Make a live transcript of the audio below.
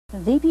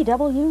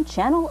VPW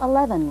Channel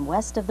 11,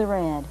 west of the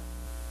red.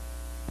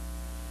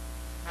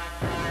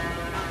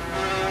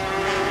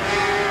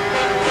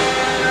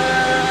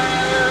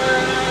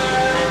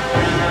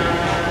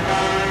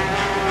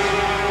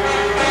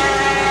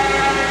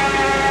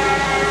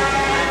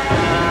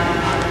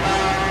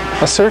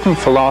 A certain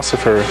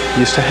philosopher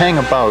used to hang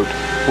about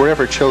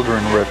wherever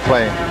children were at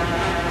play,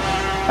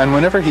 and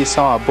whenever he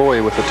saw a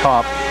boy with a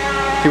top,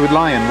 he would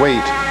lie in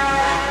wait.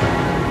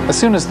 As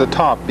soon as the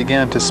top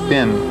began to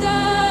spin,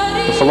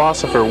 the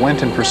philosopher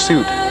went in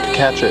pursuit to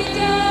catch it.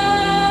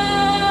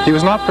 He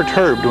was not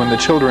perturbed when the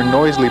children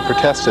noisily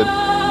protested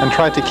and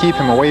tried to keep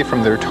him away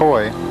from their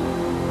toy.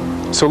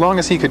 So long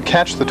as he could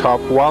catch the top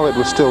while it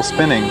was still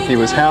spinning, he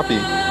was happy,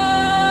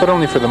 but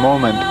only for the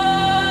moment.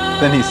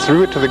 Then he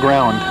threw it to the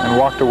ground and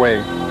walked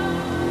away.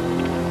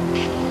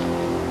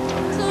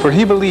 For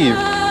he believed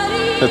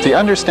that the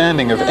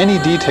understanding of any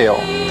detail,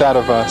 that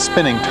of a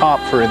spinning top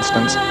for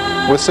instance,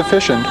 was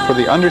sufficient for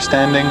the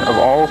understanding of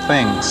all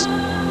things.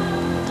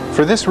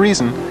 For this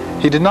reason,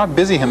 he did not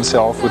busy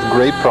himself with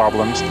great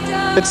problems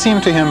that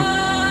seemed to him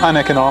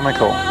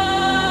uneconomical.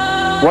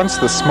 Once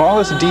the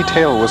smallest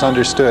detail was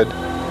understood,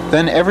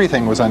 then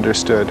everything was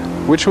understood,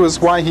 which was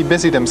why he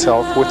busied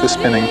himself with the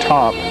spinning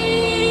top.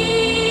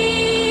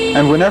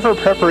 And whenever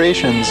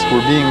preparations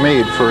were being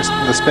made for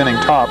the spinning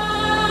top,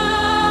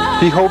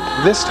 he hoped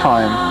this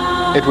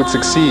time it would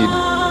succeed.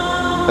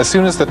 As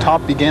soon as the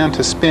top began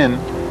to spin,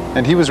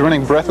 and he was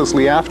running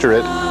breathlessly after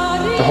it,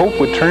 the hope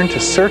would turn to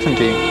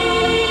certainty.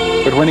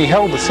 But when he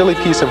held the silly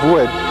piece of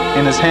wood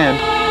in his hand,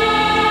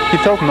 he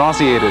felt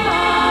nauseated.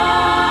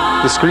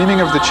 The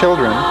screaming of the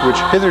children, which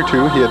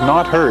hitherto he had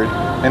not heard,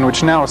 and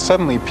which now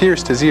suddenly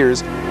pierced his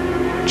ears,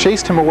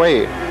 chased him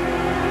away,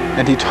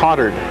 and he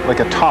tottered like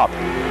a top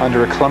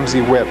under a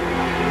clumsy whip.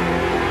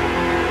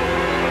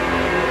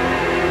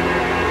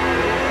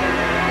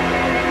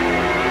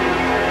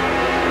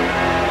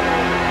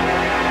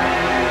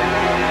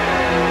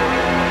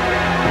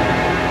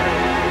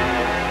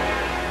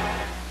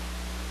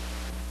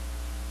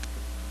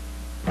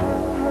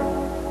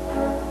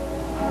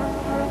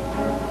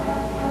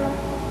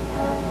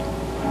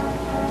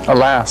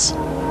 "Alas,"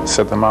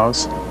 said the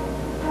mouse,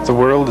 "the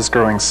world is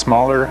growing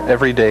smaller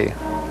every day.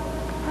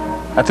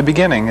 At the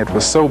beginning it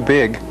was so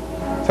big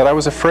that I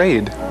was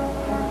afraid.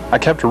 I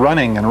kept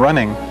running and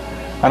running,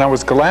 and I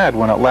was glad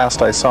when at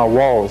last I saw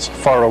walls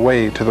far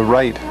away to the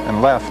right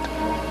and left.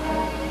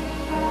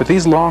 But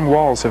these long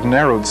walls have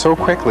narrowed so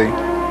quickly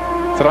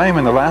that I am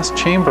in the last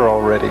chamber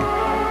already,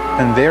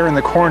 and there in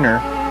the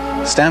corner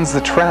stands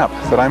the trap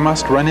that I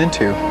must run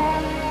into."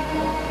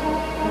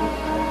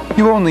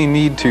 "You only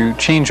need to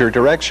change your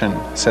direction,"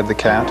 said the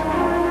cat,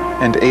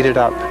 and ate it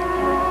up.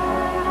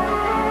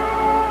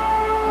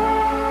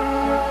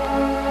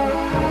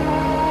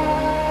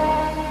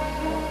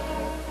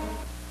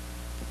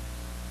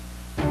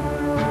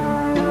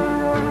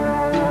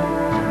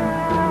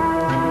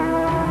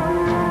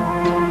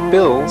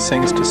 Bill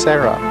sings to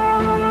Sarah.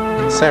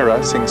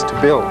 Sarah sings to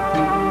Bill.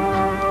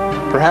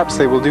 Perhaps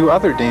they will do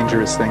other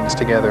dangerous things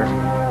together.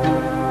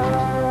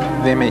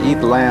 They may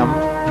eat lamb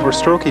or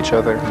stroke each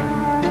other.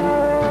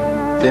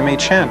 They may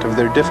chant of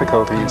their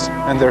difficulties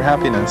and their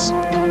happiness.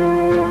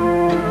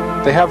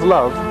 They have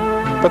love,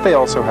 but they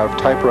also have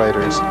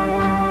typewriters.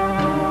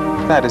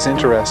 That is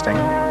interesting.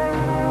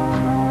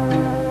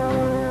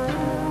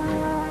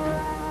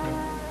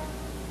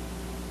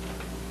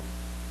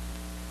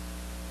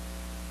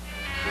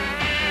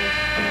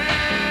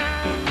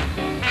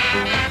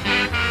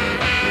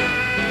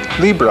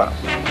 Libra,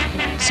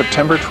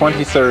 September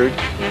 23rd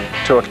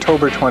to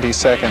October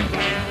 22nd.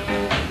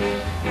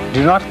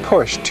 Do not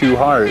push too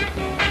hard.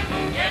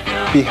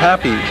 Be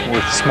happy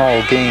with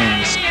small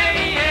gains.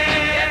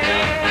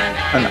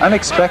 An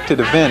unexpected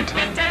event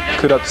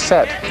could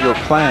upset your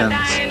plans.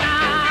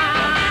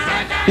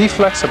 Be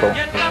flexible.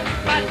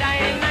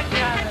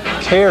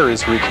 Care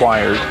is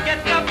required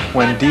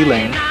when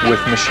dealing with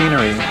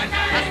machinery.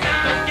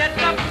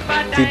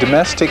 The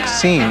domestic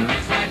scene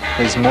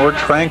is more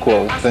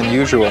tranquil than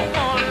usual.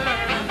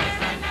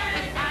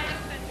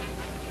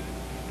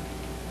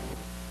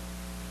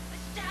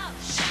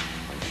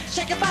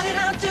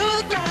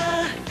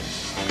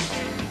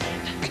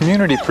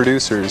 Community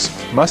producers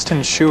must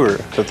ensure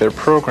that their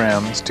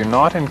programs do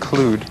not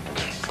include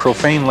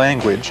profane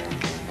language,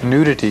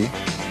 nudity,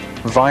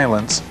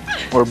 violence,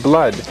 or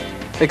blood,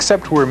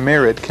 except where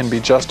merit can be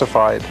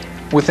justified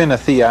within a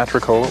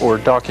theatrical or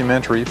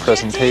documentary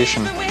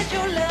presentation.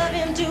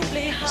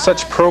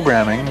 Such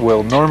programming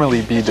will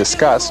normally be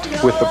discussed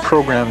with the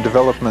program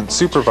development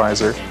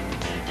supervisor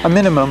a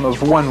minimum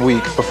of 1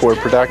 week before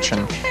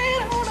production,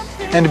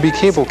 and be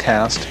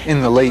cablecast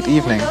in the late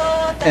evening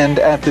and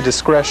at the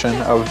discretion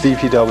of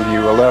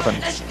VPW 11.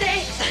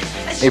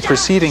 A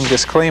preceding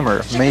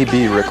disclaimer may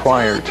be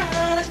required.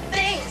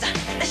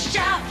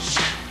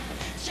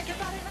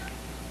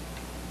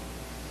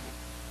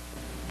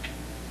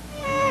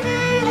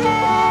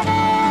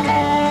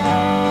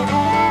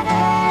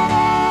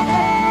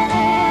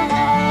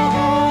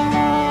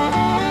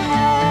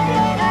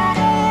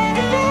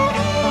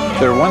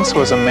 There once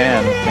was a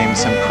man named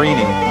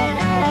Semprini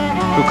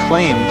who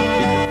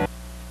claimed